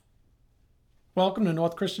Welcome to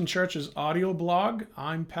North Christian Church's audio blog.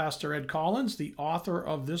 I'm Pastor Ed Collins, the author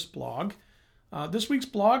of this blog. This week's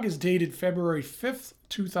blog is dated February 5th,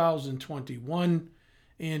 2021,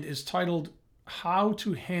 and is titled How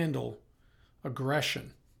to Handle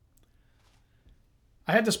Aggression.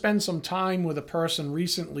 I had to spend some time with a person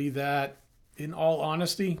recently that, in all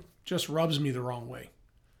honesty, just rubs me the wrong way.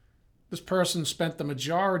 This person spent the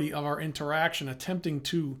majority of our interaction attempting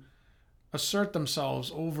to assert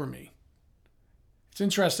themselves over me. It's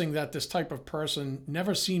interesting that this type of person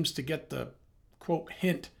never seems to get the, quote,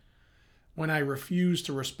 hint when I refuse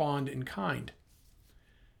to respond in kind.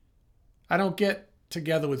 I don't get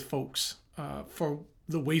together with folks for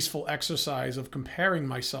the wasteful exercise of comparing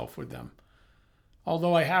myself with them.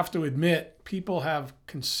 Although I have to admit, people have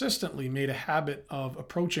consistently made a habit of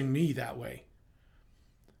approaching me that way.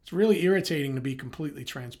 It's really irritating to be completely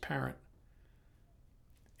transparent.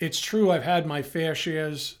 It's true I've had my fair share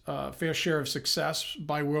of success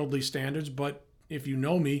by worldly standards, but if you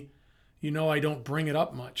know me, you know I don't bring it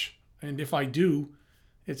up much. And if I do,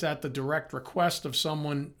 it's at the direct request of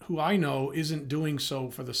someone who I know isn't doing so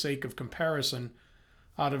for the sake of comparison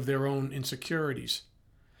out of their own insecurities.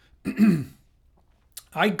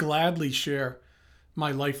 I gladly share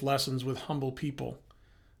my life lessons with humble people,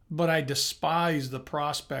 but I despise the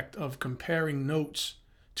prospect of comparing notes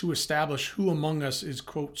to establish who among us is,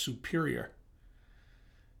 quote, superior.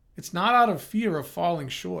 It's not out of fear of falling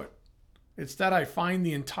short. It's that I find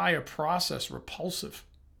the entire process repulsive.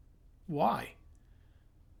 Why?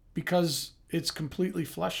 Because it's completely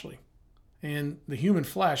fleshly, and the human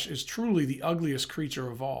flesh is truly the ugliest creature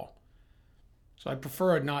of all. So I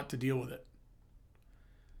prefer not to deal with it.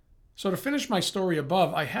 So to finish my story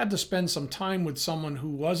above, I had to spend some time with someone who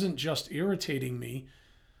wasn't just irritating me,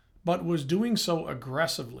 but was doing so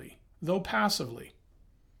aggressively, though passively.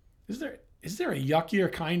 Is there a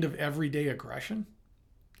yuckier kind of everyday aggression?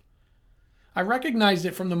 I recognized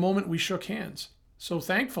it from the moment we shook hands. So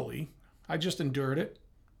thankfully, I just endured it,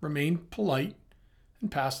 remained polite,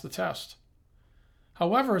 and passed the test.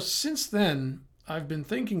 However, since then, I've been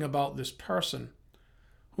thinking about this person,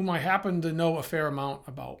 whom I happen to know a fair amount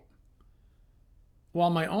about.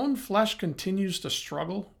 While my own flesh continues to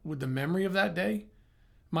struggle with the memory of that day,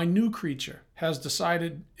 my new creature has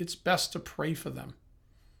decided it's best to pray for them,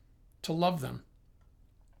 to love them.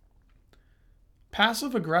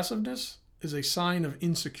 Passive aggressiveness is a sign of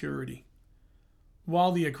insecurity.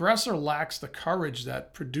 While the aggressor lacks the courage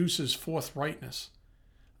that produces forthrightness,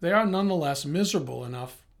 they are nonetheless miserable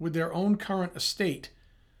enough with their own current estate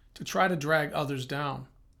to try to drag others down.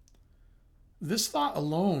 This thought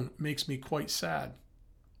alone makes me quite sad.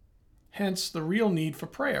 Hence the real need for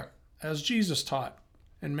prayer, as Jesus taught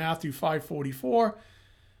in Matthew 5:44,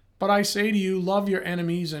 "But I say to you, love your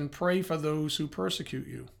enemies and pray for those who persecute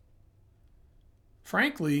you."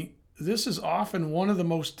 Frankly, this is often one of the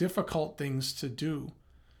most difficult things to do,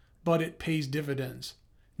 but it pays dividends,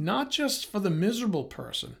 not just for the miserable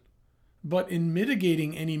person, but in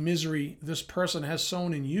mitigating any misery this person has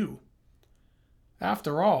sown in you.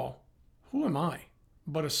 After all, who am I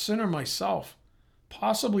but a sinner myself,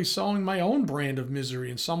 possibly sowing my own brand of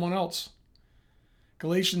misery in someone else?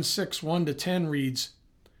 Galatians 6:1-10 reads,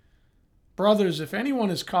 "Brothers, if anyone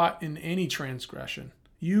is caught in any transgression,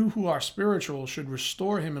 you who are spiritual should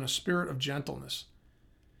restore him in a spirit of gentleness.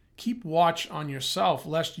 Keep watch on yourself,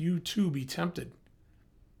 lest you too be tempted.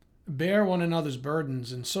 Bear one another's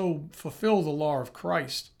burdens, and so fulfill the law of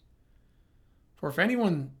Christ. For if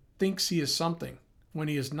anyone thinks he is something, when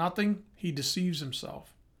he is nothing, he deceives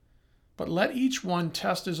himself. But let each one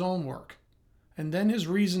test his own work, and then his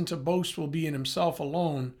reason to boast will be in himself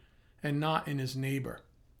alone and not in his neighbor.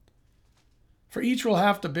 For each will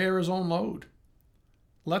have to bear his own load.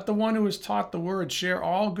 Let the one who is taught the word share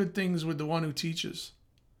all good things with the one who teaches.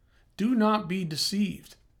 Do not be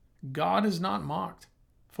deceived. God is not mocked.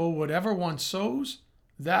 For whatever one sows,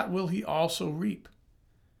 that will he also reap.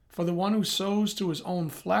 For the one who sows to his own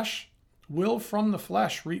flesh will from the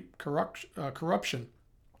flesh reap corruption.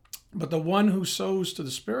 But the one who sows to the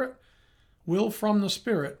Spirit will from the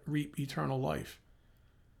Spirit reap eternal life.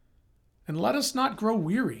 And let us not grow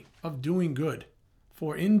weary of doing good,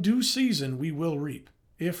 for in due season we will reap,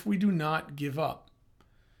 if we do not give up.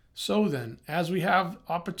 So then, as we have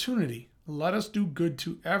opportunity, let us do good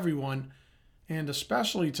to everyone, and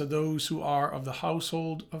especially to those who are of the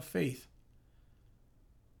household of faith."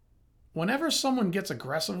 Whenever someone gets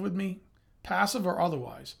aggressive with me, passive or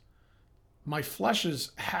otherwise, my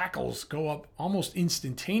flesh's hackles go up almost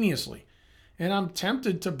instantaneously, and I'm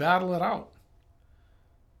tempted to battle it out.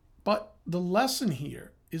 But the lesson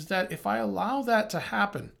here is that if I allow that to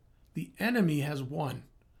happen, the enemy has won.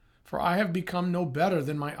 for I have become no better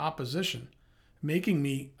than my opposition, making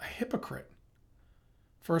me a hypocrite.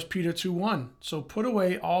 1 Peter 2:1, so put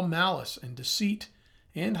away all malice and deceit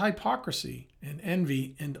and hypocrisy and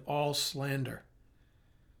envy and all slander.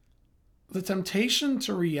 The temptation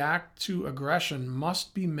to react to aggression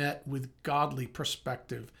must be met with godly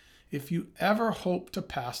perspective if you ever hope to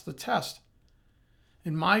pass the test.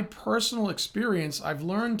 In my personal experience, I've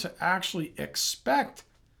learned to actually expect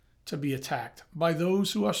to be attacked by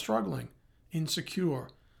those who are struggling, insecure,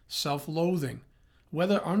 self-loathing,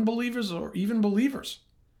 whether unbelievers or even believers.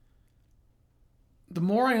 The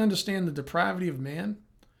more I understand the depravity of man,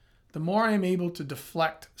 the more I am able to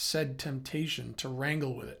deflect said temptation to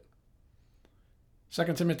wrangle with it.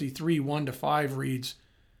 2 Timothy 3:1-5 reads,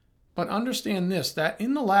 but understand this, that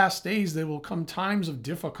in the last days there will come times of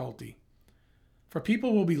difficulty. For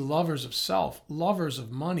people will be lovers of self, lovers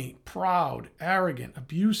of money, proud, arrogant,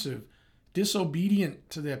 abusive, disobedient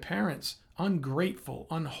to their parents, ungrateful,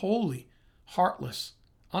 unholy, heartless,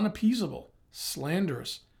 unappeasable,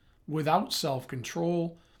 slanderous, without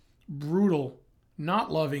self-control, brutal,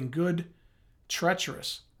 not loving good,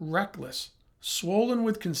 treacherous, reckless, swollen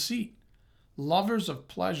with conceit, lovers of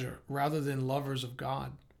pleasure rather than lovers of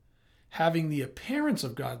God, having the appearance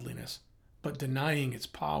of godliness, but denying its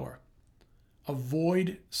power.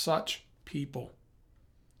 Avoid such people.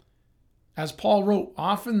 As Paul wrote,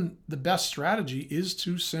 often the best strategy is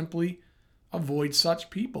to simply avoid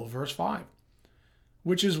such people, verse 5,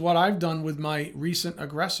 which is what I've done with my recent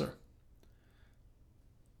aggressor.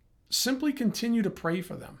 Simply continue to pray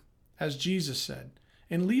for them, as Jesus said,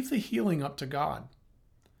 and leave the healing up to God.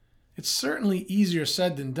 It's certainly easier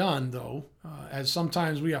said than done, though, as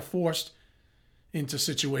sometimes we are forced into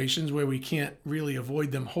situations where we can't really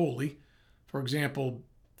avoid them wholly. For example,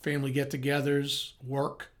 family get-togethers,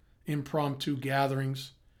 work, impromptu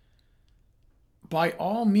gatherings. By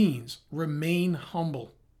all means, remain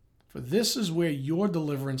humble, for this is where your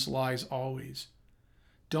deliverance lies always.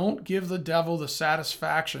 Don't give the devil the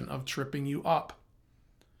satisfaction of tripping you up.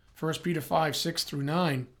 1 Peter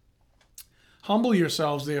 5:6-9. Humble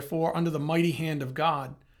yourselves, therefore, under the mighty hand of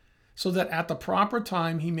God, so that at the proper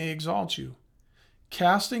time he may exalt you,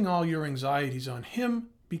 casting all your anxieties on him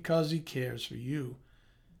because he cares for you.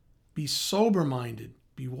 Be sober-minded,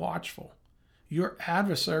 be watchful. Your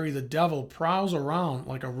adversary, the devil, prowls around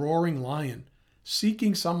like a roaring lion,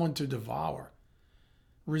 seeking someone to devour.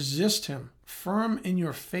 Resist him, firm in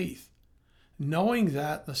your faith, knowing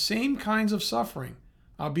that the same kinds of suffering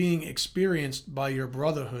are being experienced by your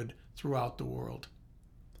brotherhood throughout the world.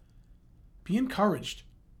 Be encouraged.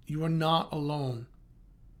 You are not alone.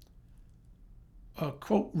 A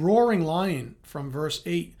quote, roaring lion from verse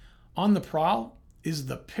 8 on the prowl is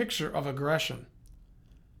the picture of aggression.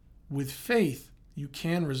 With faith, you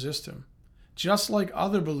can resist him, just like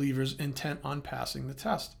other believers intent on passing the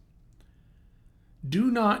test.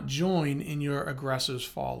 Do not join in your aggressor's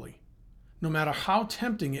folly, no matter how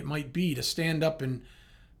tempting it might be to stand up and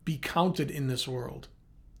be counted in this world.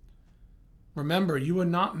 Remember, you are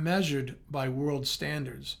not measured by world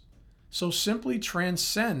standards, so simply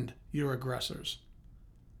transcend your aggressors.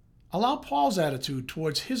 Allow Paul's attitude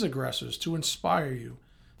towards his aggressors to inspire you.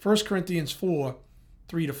 1 Corinthians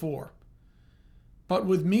 4:3-4. But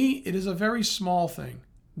with me it is a very small thing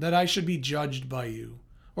that I should be judged by you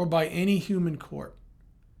or by any human court.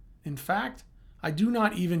 In fact, I do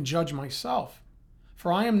not even judge myself,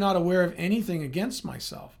 for I am not aware of anything against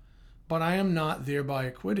myself, but I am not thereby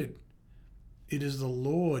acquitted. It is the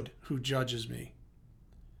Lord who judges me.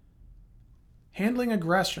 Handling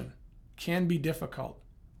aggression can be difficult,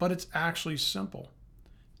 but it's actually simple.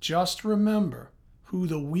 Just remember who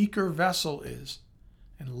the weaker vessel is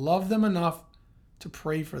and love them enough to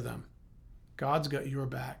pray for them. God's got your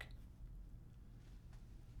back.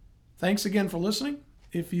 Thanks again for listening.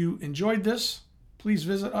 If you enjoyed this, please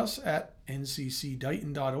visit us at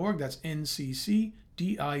nccdighton.org. That's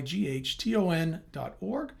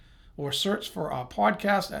nccdighton.org. Or search for our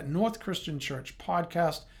podcast at North Christian Church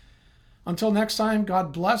Podcast. Until next time,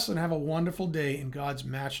 God bless and have a wonderful day in God's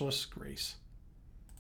matchless grace.